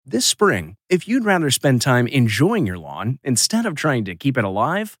This spring, if you'd rather spend time enjoying your lawn instead of trying to keep it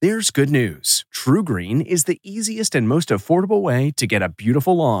alive, there's good news. TruGreen is the easiest and most affordable way to get a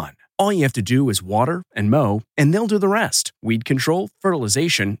beautiful lawn. All you have to do is water and mow, and they'll do the rest. Weed control,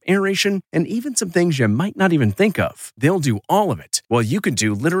 fertilization, aeration, and even some things you might not even think of. They'll do all of it, while you can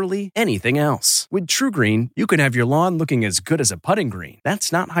do literally anything else. With TruGreen, you can have your lawn looking as good as a putting green.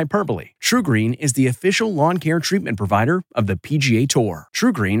 That's not hyperbole. TruGreen is the official lawn care treatment provider of the PGA Tour.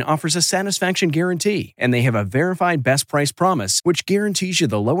 TruGreen offers a satisfaction guarantee, and they have a verified best price promise, which guarantees you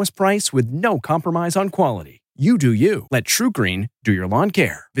the lowest price with no compromise on quality. You do you. Let TruGreen do your lawn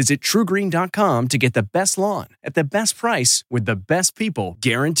care. Visit TruGreen.com to get the best lawn at the best price with the best people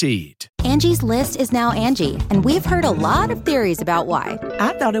guaranteed. Angie's List is now Angie, and we've heard a lot of theories about why.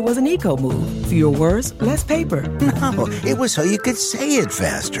 I thought it was an eco move. Fewer words, less paper. No, it was so you could say it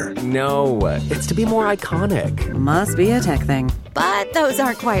faster. No, it's to be more iconic. Must be a tech thing. But those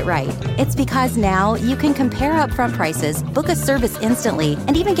aren't quite right. It's because now you can compare upfront prices, book a service instantly,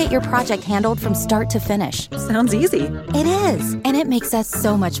 and even get your project handled from start to finish. Sounds easy. It is, and it makes us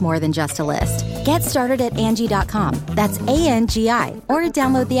so much more than just a list. Get started at Angie.com. That's ANGI, or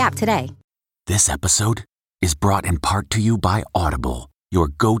download the app today. This episode is brought in part to you by Audible, your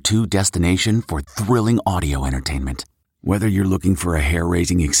go-to destination for thrilling audio entertainment. Whether you're looking for a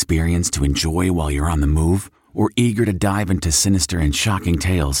hair-raising experience to enjoy while you're on the move, or eager to dive into sinister and shocking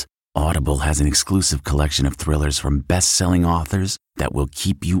tales, Audible has an exclusive collection of thrillers from best-selling authors that will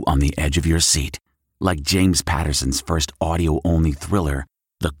keep you on the edge of your seat. Like James Patterson's first audio-only thriller,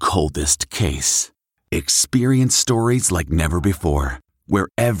 The Coldest Case. Experience stories like never before, where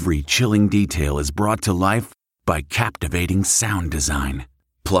every chilling detail is brought to life by captivating sound design.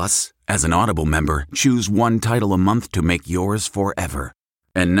 Plus, as an Audible member, choose one title a month to make yours forever.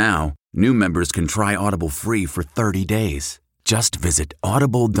 And now, new members can try Audible free for 30 days. Just visit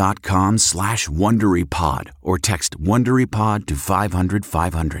audible.com/WonderyPod or text WonderyPod to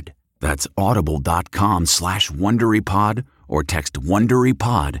 500-500. That's audible.com/WonderyPod or text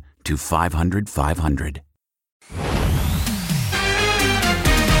WonderyPod to 500-500.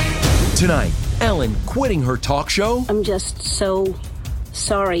 Tonight, Ellen quitting her talk show. I'm just so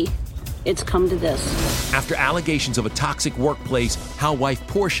sorry it's come to this. After allegations of a toxic workplace, how wife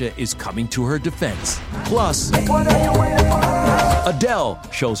Portia is coming to her defense. Plus, Adele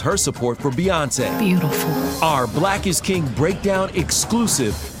shows her support for Beyonce. Beautiful. Our Black is King breakdown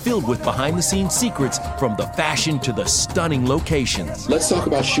exclusive, filled with behind-the-scenes secrets from the fashion to the stunning locations. Let's talk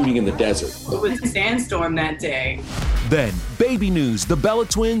about shooting in the desert. It was a sandstorm that day. Then, baby news, the Bella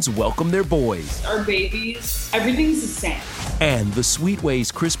twins welcome their boys. Our babies, everything's the same. And the sweet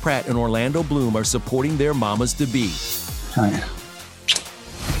ways Chris Pratt and Orlando Bloom are supporting their mamas-to-be. Hi.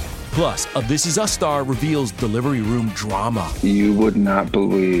 Plus, a This Is Us star reveals delivery room drama. You would not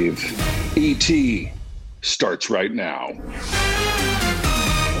believe. E.T. starts right now.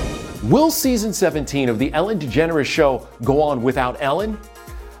 Will season 17 of The Ellen DeGeneres Show go on without Ellen?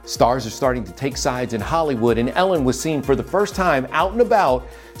 Stars are starting to take sides in Hollywood, and Ellen was seen for the first time out and about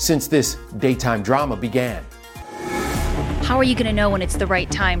since this daytime drama began. How are you going to know when it's the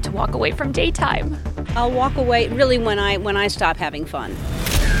right time to walk away from daytime? I'll walk away really when I stop having fun.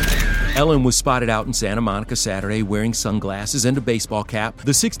 Ellen was spotted out in Santa Monica Saturday wearing sunglasses and a baseball cap.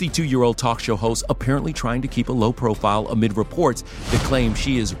 The 62-year-old talk show host apparently trying to keep a low profile amid reports that claim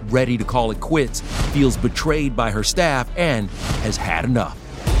she is ready to call it quits, feels betrayed by her staff, and has had enough.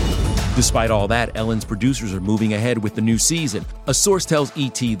 Despite all that, Ellen's producers are moving ahead with the new season. A source tells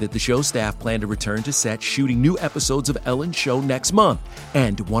ET that the show staff plan to return to set shooting new episodes of Ellen's show next month.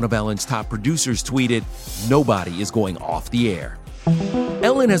 And one of Ellen's top producers tweeted, "Nobody is going off the air."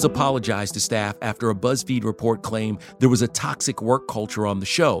 Ellen has apologized to staff after a BuzzFeed report claimed there was a toxic work culture on the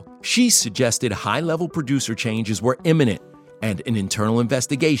show. She suggested high-level producer changes were imminent, and an internal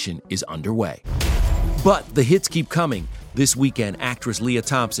investigation is underway. But the hits keep coming. This weekend, actress Leah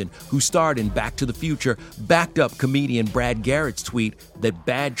Thompson, who starred in Back to the Future, backed up comedian Brad Garrett's tweet that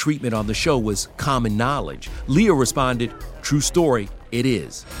bad treatment on the show was common knowledge. Leah responded, "True story, it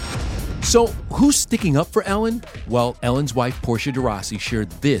is." So, who's sticking up for Ellen? Well, Ellen's wife, Portia de Rossi, shared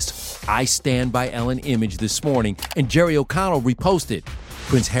this "I Stand By Ellen" image this morning, and Jerry O'Connell reposted.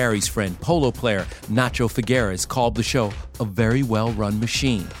 Prince Harry's friend, polo player Nacho Figueres, called the show a very well-run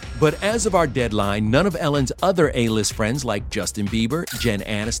machine. But as of our deadline, none of Ellen's other A-list friends like Justin Bieber, Jen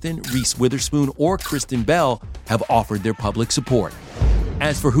Aniston, Reese Witherspoon, or Kristen Bell have offered their public support.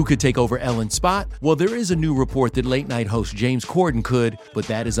 As for who could take over Ellen's spot, well, there is a new report that late-night host James Corden could, but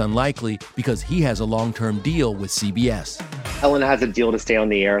that is unlikely because he has a long-term deal with CBS. Ellen has a deal to stay on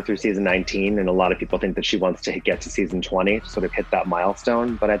the air through season 19, and a lot of people think that she wants to get to season 20 to sort of hit that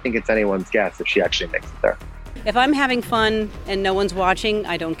milestone, but I think it's anyone's guess if she actually makes it there. If I'm having fun and no one's watching,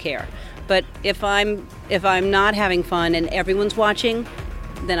 I don't care. But if I'm not having fun and everyone's watching,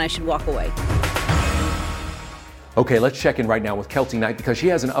 then I should walk away. Okay, let's check in right now with Kelsey Knight because she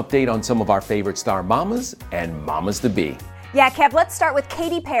has an update on some of our favorite star mamas and mamas to be. Yeah, Kev, let's start with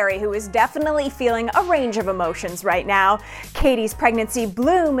Katy Perry, who is definitely feeling a range of emotions right now. Katy's pregnancy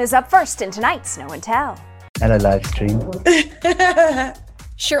bloom is up first in tonight's Snow and Tell. And a live stream.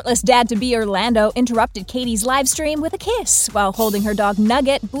 Shirtless dad-to-be Orlando interrupted Katy's live stream with a kiss. While holding her dog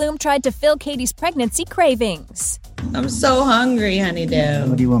Nugget, Bloom tried to fill Katy's pregnancy cravings. I'm so hungry, honeydew.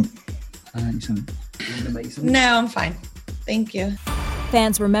 What do you want? No, I'm fine. Thank you.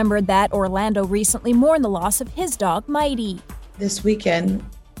 Fans remembered that Orlando recently mourned the loss of his dog, Mighty. This weekend,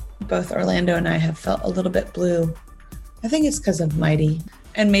 both Orlando and I have felt a little bit blue. I think it's because of Mighty.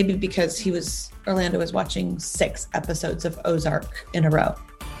 And maybe because Orlando was watching 6 episodes of Ozark in a row.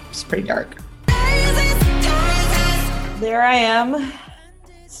 It's pretty dark. There I am,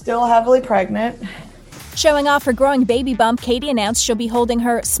 still heavily pregnant. Showing off her growing baby bump, Katy announced she'll be holding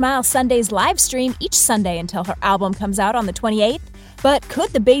her Smile Sundays live stream each Sunday until her album comes out on the 28th. But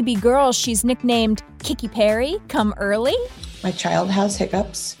could the baby girl she's nicknamed Kiki Perry come early? My child has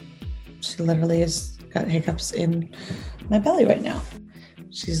hiccups. She literally has got hiccups in my belly right now.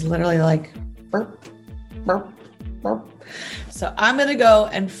 She's literally like, burp, burp, burp. So I'm going to go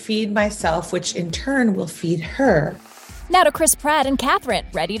and feed myself, which in turn will feed her. Now to Chris Pratt and Catherine,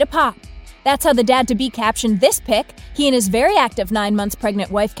 ready to pop. That's how the dad-to-be captioned this pic. He and his very active 9 months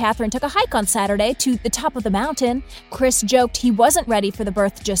pregnant wife, Catherine, took a hike on Saturday to the top of the mountain. Chris joked he wasn't ready for the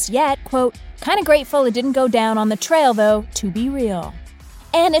birth just yet. Quote, "Kinda grateful it didn't go down on the trail, though, to be real."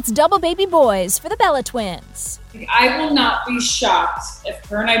 And it's double baby boys for the Bella twins. I will not be shocked if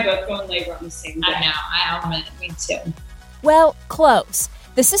her and I both go in labor on the same day. I know. Me too. Well, close.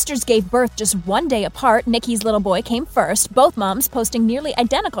 The sisters gave birth just 1 day apart. Nikki's little boy came first, both moms posting nearly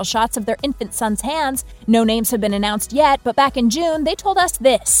identical shots of their infant son's hands. No names have been announced yet, but back in June, they told us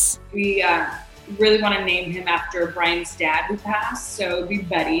this. We really want to name him after Brian's dad who passed, so it would be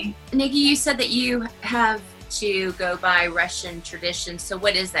Betty. Nikki, you said that you have to go by Russian tradition, so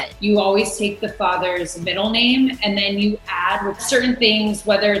what is that? You always take the father's middle name, and then you add with certain things,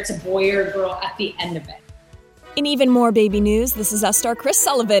 whether it's a boy or a girl, at the end of it. In even more baby news, This Is Us star Chris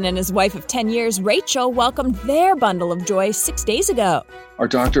Sullivan and his wife of 10 years, Rachel, welcomed their bundle of joy 6 days ago. Our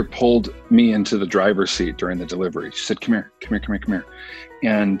doctor pulled me into the driver's seat during the delivery. She said, come here.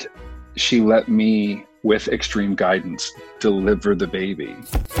 And she let me, with extreme guidance, deliver the baby.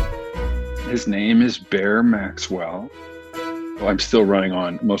 His name is Bear Maxwell. I'm still running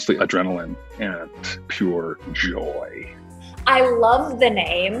on mostly adrenaline and pure joy. I love the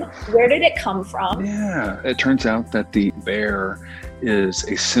name. Where did it come from? Yeah, it turns out that the bear is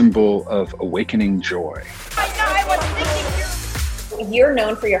a symbol of awakening joy. You're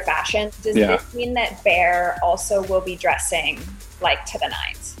known for your fashion. Does Yeah. this mean that Bear also will be dressing like to the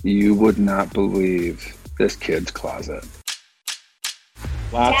nines? You would not believe this kid's closet.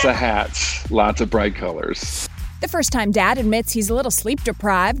 Lots of hats, lots of bright colors. The first-time dad admits he's a little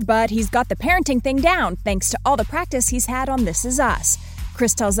sleep-deprived, but he's got the parenting thing down thanks to all the practice he's had on This Is Us.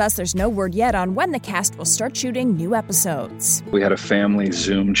 Chris tells us there's no word yet on when the cast will start shooting new episodes. We had a family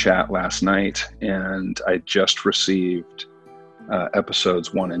Zoom chat last night, and I just received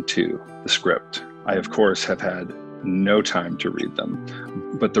episodes 1 and 2, the script. I, of course, have had no time to read them,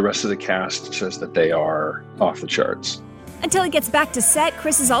 but the rest of the cast says that they are off the charts. Until he gets back to set,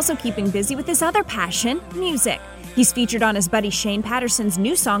 Chris is also keeping busy with his other passion, music. He's featured on his buddy Shane Patterson's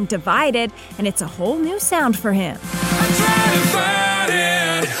new song, Divided, and it's a whole new sound for him.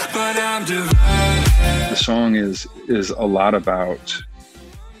 The song is a lot about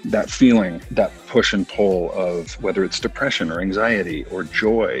that feeling, that push and pull of whether it's depression or anxiety or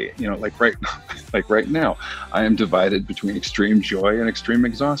joy. You know, like right now, I am divided between extreme joy and extreme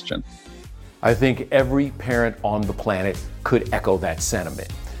exhaustion. I think every parent on the planet could echo that sentiment.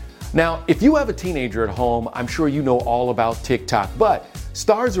 Now, if you have a teenager at home, I'm sure you know all about TikTok, but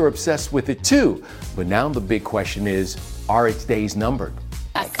stars are obsessed with it too. But now the big question is, are its days numbered?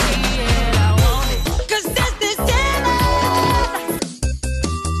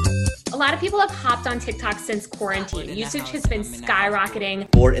 lot of people have hopped on TikTok since quarantine. Usage has been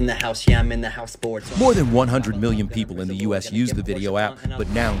skyrocketing. Bored in the house, yeah, I'm in the house bored. More than 100 million people in the U.S. use the video app, but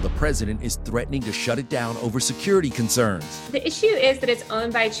now the president is threatening to shut it down over security concerns. The issue is that it's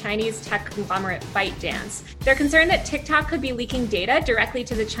owned by Chinese tech conglomerate ByteDance. They're concerned that TikTok could be leaking data directly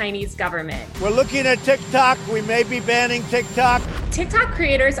to the Chinese government. We're looking at TikTok. We may be banning TikTok. TikTok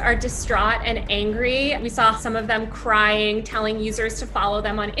creators are distraught and angry. We saw some of them crying, telling users to follow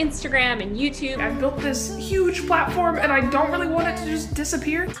them on Instagram and YouTube. I've built this huge platform and I don't really want it to just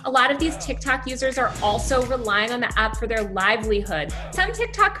disappear. A lot of these TikTok users are also relying on the app for their livelihood. Some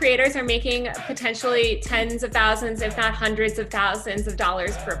TikTok creators are making potentially tens of thousands, if not hundreds of thousands of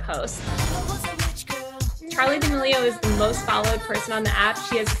dollars per post. Charli D'Amelio is the most followed person on the app.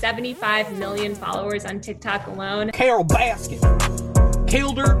 She has 75 million followers on TikTok alone. Carol Baskin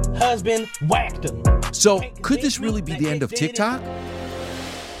killed her husband, whacked him. So, could this really be the end of TikTok?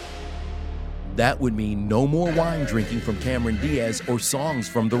 That would mean no more wine drinking from Cameron Diaz or songs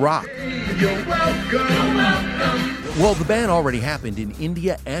from The Rock. You're welcome. Well, the ban already happened in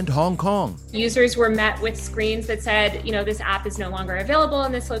India and Hong Kong. Users were met with screens that said, this app is no longer available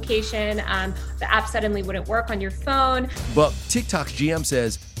in this location. The app suddenly wouldn't work on your phone. But TikTok's GM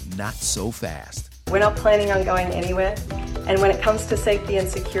says, not so fast. We're not planning on going anywhere. And when it comes to safety and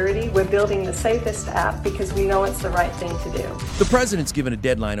security, we're building the safest app because we know it's the right thing to do. The president's given a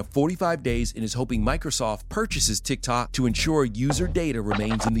deadline of 45 days and is hoping Microsoft purchases TikTok to ensure user data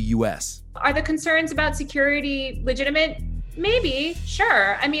remains in the U.S. Are the concerns about security legitimate? Maybe,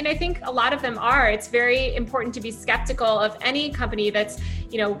 sure. I think a lot of them are. It's very important to be skeptical of any company that's,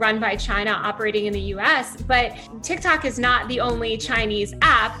 run by China operating in the US, but TikTok is not the only Chinese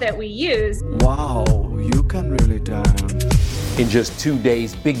app that we use. Wow, you can really dance. In just 2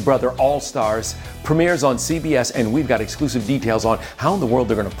 days, Big Brother All-Stars premieres on CBS, and we've got exclusive details on how in the world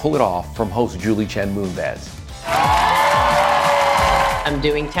they're going to pull it off from host Julie Chen Moonves. I'm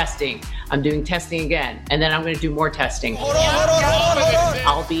doing testing. I'm doing testing again, and then I'm going to do more testing. Hold on.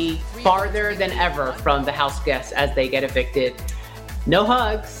 I'll be farther than ever from the house guests as they get evicted. No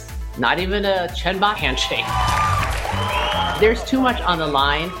hugs, not even a Chenbot handshake. There's too much on the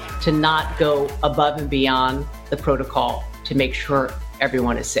line to not go above and beyond the protocol to make sure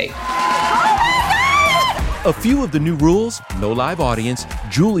everyone is safe. A few of the new rules: no live audience,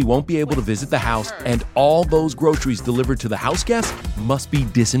 Julie won't be able to visit the house, and all those groceries delivered to the house guests must be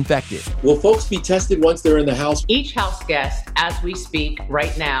disinfected. Will folks be tested once they're in the house? Each house guest, as we speak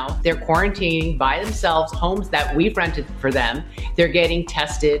right now, they're quarantining by themselves, homes that we've rented for them. They're getting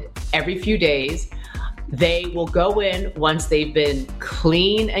tested every few days. They will go in once they've been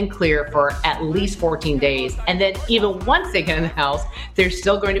clean and clear for at least 14 days. And then even once they get in the house, they're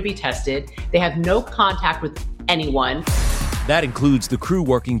still going to be tested. They have no contact with anyone. That includes the crew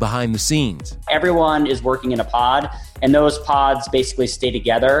working behind the scenes. Everyone is working in a pod, and those pods basically stay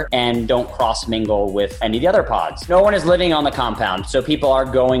together and don't cross mingle with any of the other pods. No one is living on the compound, so people are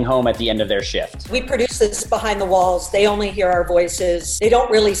going home at the end of their shift. We produce this behind the walls. They only hear our voices. They don't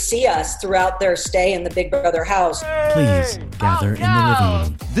really see us throughout their stay in the Big Brother house. Please gather in the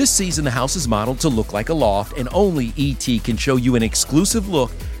living room. This season, the house is modeled to look like a loft, and only ET can show you an exclusive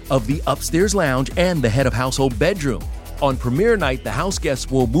look of the upstairs lounge and the head of household bedroom. On premiere night, the house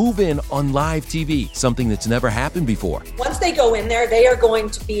guests will move in on live TV, something that's never happened before. Once they go in there, they are going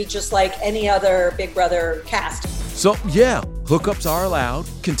to be just like any other Big Brother cast. So yeah, hookups are allowed,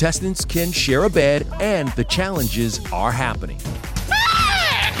 contestants can share a bed, and the challenges are happening.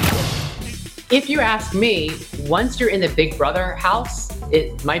 If you ask me, once you're in the Big Brother house,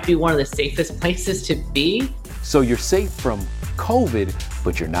 it might be one of the safest places to be. So you're safe from COVID,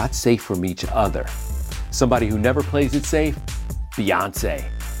 but you're not safe from each other. Somebody who never plays it safe? Beyonce.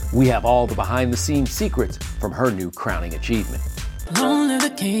 We have all the behind-the-scenes secrets from her new crowning achievement.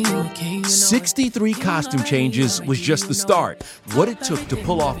 63 costume changes was just the start. What it took to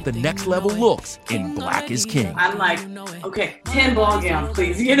pull off the next level looks in Black is King. I'm like, okay, 10 ball gowns,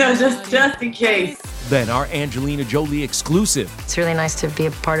 please, just in case. Then our Angelina Jolie exclusive. It's really nice to be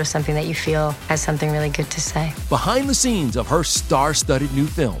a part of something that you feel has something really good to say. Behind the scenes of her star-studded new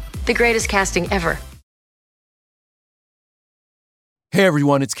film. The greatest casting ever. Hey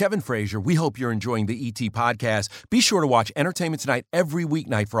everyone, it's Kevin Frazier. We hope you're enjoying the ET podcast. Be sure to watch Entertainment Tonight every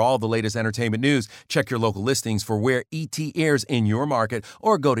weeknight for all the latest entertainment news. Check your local listings for where ET airs in your market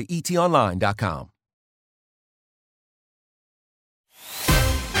or go to etonline.com.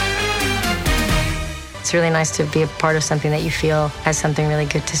 It's really nice to be a part of something that you feel has something really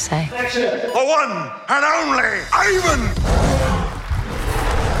good to say. The one and only Ivan!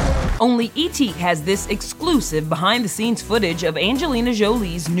 Only ET has this exclusive behind-the-scenes footage of Angelina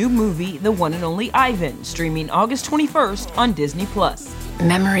Jolie's new movie, The One and Only Ivan, streaming August 21st on Disney+.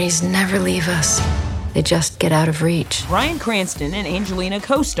 Memories never leave us. They just get out of reach. Bryan Cranston and Angelina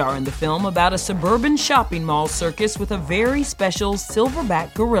co-star in the film about a suburban shopping mall circus with a very special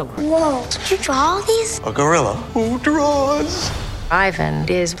silverback gorilla. Whoa, did you draw all these? A gorilla? Who draws? Ivan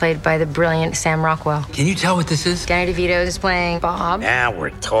is played by the brilliant Sam Rockwell. Can you tell what this is? Danny DeVito is playing Bob. Now we're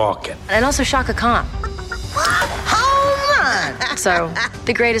talking. And also Shaka Khan. Home run! So,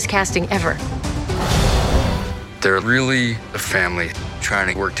 the greatest casting ever. They're really a family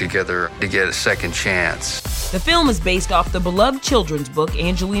trying to work together to get a second chance. The film is based off the beloved children's book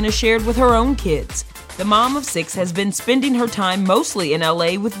Angelina shared with her own kids. The mom of 6 has been spending her time mostly in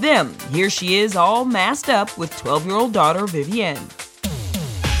LA with them. Here she is all masked up with 12-year-old daughter Vivienne.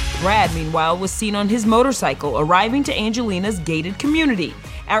 Brad, meanwhile, was seen on his motorcycle arriving to Angelina's gated community.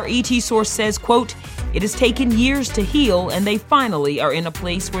 Our ET source says, quote, "It has taken years to heal, and they finally are in a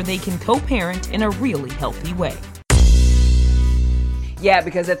place where they can co-parent in a really healthy way." Yeah,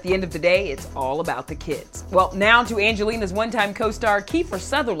 because at the end of the day, it's all about the kids. Well, now to Angelina's one-time co-star Kiefer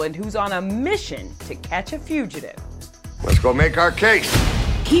Sutherland, who's on a mission to catch a fugitive. Let's go make our case.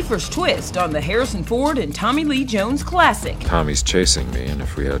 Kiefer's twist on the Harrison Ford and Tommy Lee Jones classic. Tommy's chasing me, and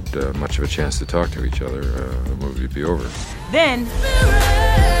if we had much of a chance to talk to each other, the movie would be over. Then,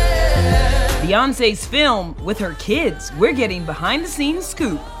 Beyonce's film with her kids. We're getting behind-the-scenes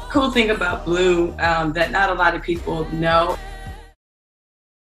scoop. Cool thing about Blue that not a lot of people know.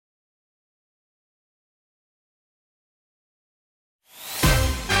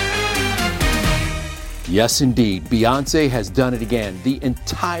 Yes, indeed. Beyonce has done it again. The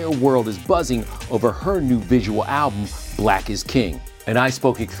entire world is buzzing over her new visual album, Black is King. And I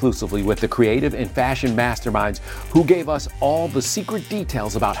spoke exclusively with the creative and fashion masterminds who gave us all the secret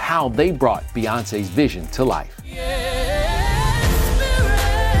details about how they brought Beyonce's vision to life.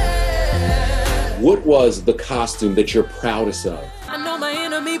 What was the costume that you're proudest of? I know my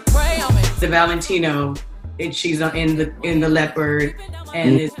enemy pray on me. The Valentino, she's in the leopard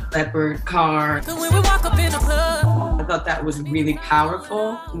and his leopard car. So when we walk up in the club, I thought that was really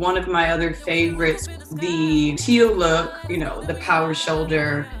powerful. One of my other favorites, the teal look, the power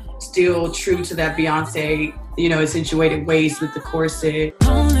shoulder, still true to that Beyonce, accentuated waist with the corset.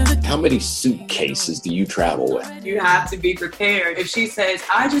 How many suitcases do you travel with? You have to be prepared. If she says,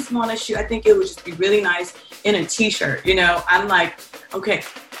 I just want to shoot, I think it would just be really nice in a t-shirt. I'm like, okay,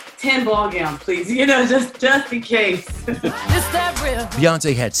 10 ball gowns, please, just in case.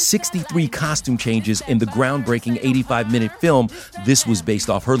 Beyonce had 63 costume changes in the groundbreaking 85-minute film. This was based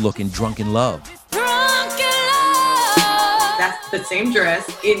off her look in Drunken Love. That's the same dress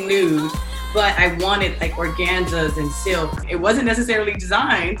in nude, but I wanted like organzas and silk. It wasn't necessarily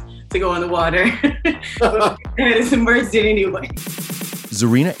designed to go in the water, but it immersed it anyway.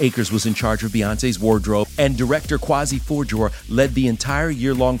 Zarina Akers was in charge of Beyonce's wardrobe, and director Kwasi Forjor led the entire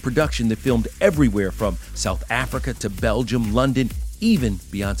year-long production that filmed everywhere from South Africa to Belgium, London, even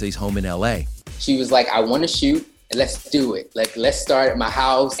Beyonce's home in LA. She was like, I want to shoot, and let's do it. Let's start at my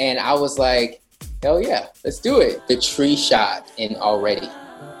house. And I was like, hell yeah, let's do it. The tree shot in Already,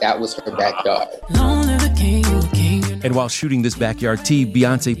 that was her backyard. And while shooting this backyard tee,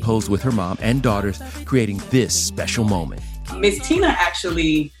 Beyonce posed with her mom and daughters, creating this special moment. Miss Tina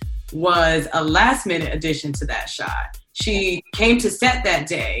actually was a last-minute addition to that shot. She came to set that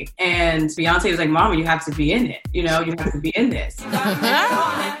day, and Beyonce was like, Mama, you have to be in it. You have to be in this.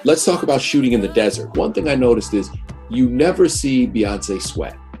 Let's talk about shooting in the desert. One thing I noticed is you never see Beyonce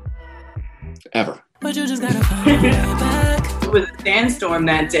sweat. Ever. But you just gotta find your way back. It was a sandstorm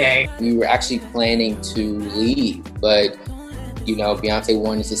that day. We were actually planning to leave, but Beyonce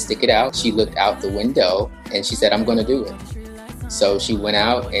wanted to stick it out. She looked out the window and she said, I'm gonna do it. So she went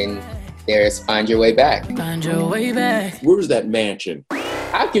out, and there's Find Your Way Back. Find your way back. Where's that mansion?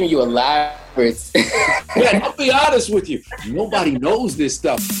 I've given you a lot of words. Man, I'll be honest with you. Nobody knows this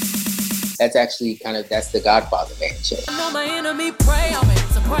stuff. That's actually that's the Godfather mansion.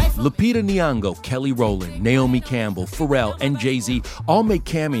 Lupita Nyong'o, Kelly Rowland, Naomi Campbell, Pharrell, and Jay-Z all make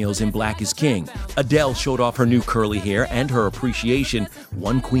cameos in Black is King. Adele showed off her new curly hair and her appreciation.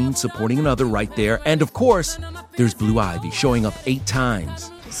 One queen supporting another right there. And of course, there's Blue Ivy showing up 8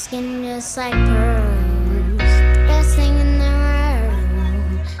 times. Skin just like pearls, resting in the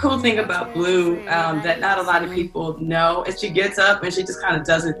room. Cool thing about Blue that not a lot of people know is she gets up and she just kind of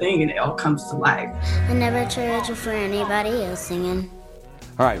does her thing and it all comes to life. I never trade you for anybody else singing.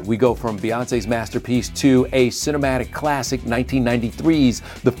 All right, we go from Beyonce's masterpiece to a cinematic classic, 1993's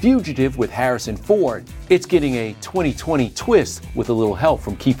The Fugitive with Harrison Ford. It's getting a 2020 twist with a little help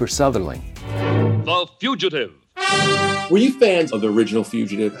from Kiefer Sutherland. The Fugitive. Were you fans of the original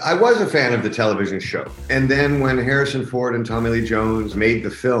Fugitive? I was a fan of the television show. And then when Harrison Ford and Tommy Lee Jones made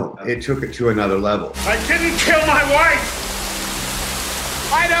the film, it took it to another level. I didn't kill my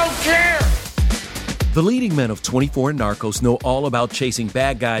wife! I don't care! The leading men of 24 and Narcos know all about chasing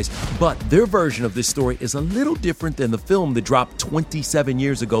bad guys, but their version of this story is a little different than the film that dropped 27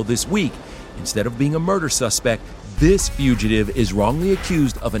 years ago this week. Instead of being a murder suspect, this fugitive is wrongly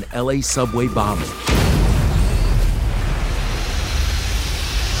accused of an LA subway bombing.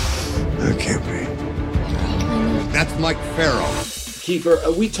 That can't be. That's Mike Farrow.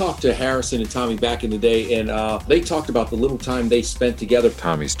 Kiefer, we talked to Harrison and Tommy back in the day, and they talked about the little time they spent together.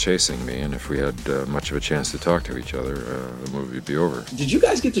 Tommy's chasing me, and if we had much of a chance to talk to each other, the movie would be over. Did you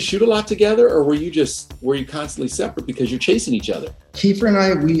guys get to shoot a lot together, or were you constantly separate because you're chasing each other? Kiefer and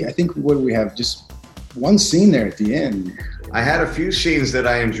I think what do we have? Just one scene there at the end. I had a few scenes that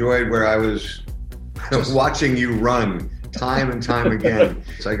I enjoyed where I was watching you run time and time again.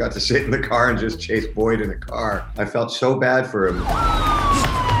 So I got to sit in the car and just chase Boyd in a car. I felt so bad for him.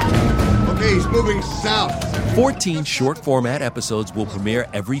 Okay, he's moving south. 14 short-format episodes will premiere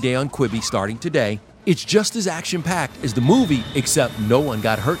every day on Quibi starting today. It's just as action-packed as the movie, except no one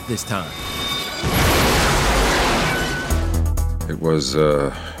got hurt this time. It was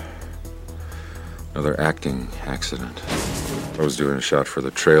another acting accident. I was doing a shot for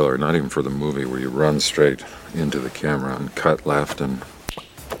the trailer, not even for the movie, where you run straight into the camera and cut left, and you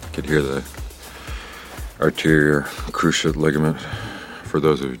could hear the anterior cruciate ligament, for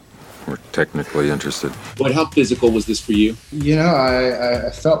those who were technically interested. But how physical was this for you? You know, I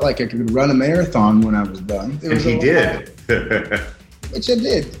felt like I could run a marathon when I was done. And he did. Which I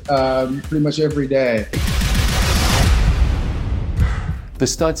did, pretty much every day. The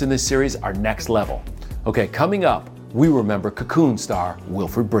stunts in this series are next level. Okay, coming up, we remember Cocoon star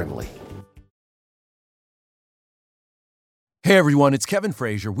Wilford Brimley. Hey everyone, it's Kevin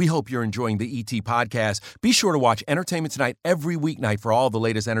Frazier. We hope you're enjoying the ET podcast. Be sure to watch Entertainment Tonight every weeknight for all the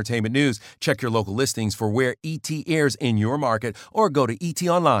latest entertainment news. Check your local listings for where ET airs in your market, or go to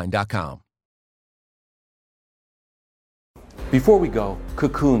etonline.com. Before we go,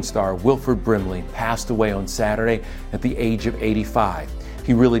 Cocoon star Wilford Brimley passed away on Saturday at the age of 85.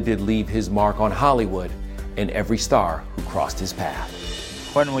 He really did leave his mark on Hollywood and every star who crossed his path.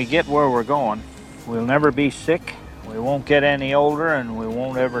 When we get where we're going, we'll never be sick, we won't get any older, and we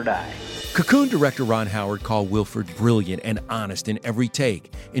won't ever die. Cocoon director Ron Howard called Wilford brilliant and honest in every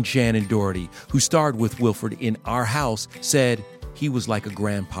take. And Shannon Doherty, who starred with Wilford in Our House, said he was like a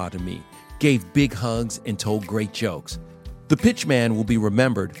grandpa to me, gave big hugs and told great jokes. The Pitchman will be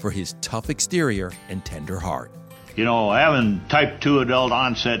remembered for his tough exterior and tender heart. You know, having type 2 adult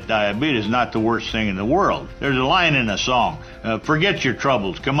onset diabetes is not the worst thing in the world. There's a line in a song, forget your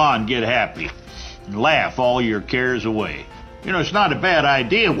troubles, come on, get happy, and laugh all your cares away. You know, it's not a bad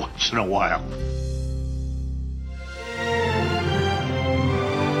idea once in a while.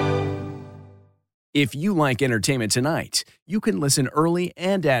 If you like Entertainment Tonight, you can listen early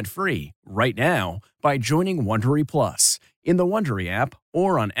and ad-free right now by joining Wondery Plus in the Wondery app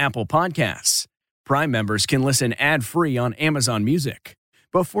or on Apple Podcasts. Prime members can listen ad-free on Amazon Music.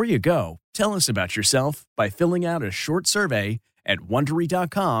 Before you go, tell us about yourself by filling out a short survey at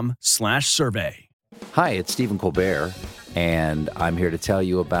Wondery.com/survey. Hi, it's Stephen Colbert, and I'm here to tell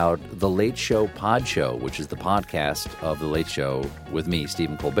you about The Late Show Pod Show, which is the podcast of The Late Show with me,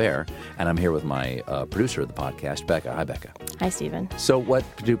 Stephen Colbert, and I'm here with my producer of the podcast, Becca. Hi, Becca. Hi, Stephen. So what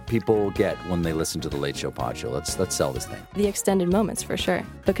do people get when they listen to The Late Show Pod Show? Let's sell this thing. The extended moments, for sure,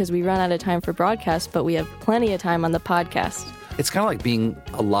 because we run out of time for broadcast, but we have plenty of time on the podcast. It's kind of like being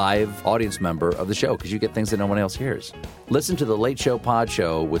a live audience member of the show because you get things that no one else hears. Listen to The Late Show Pod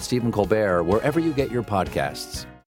Show with Stephen Colbert wherever you get your podcasts.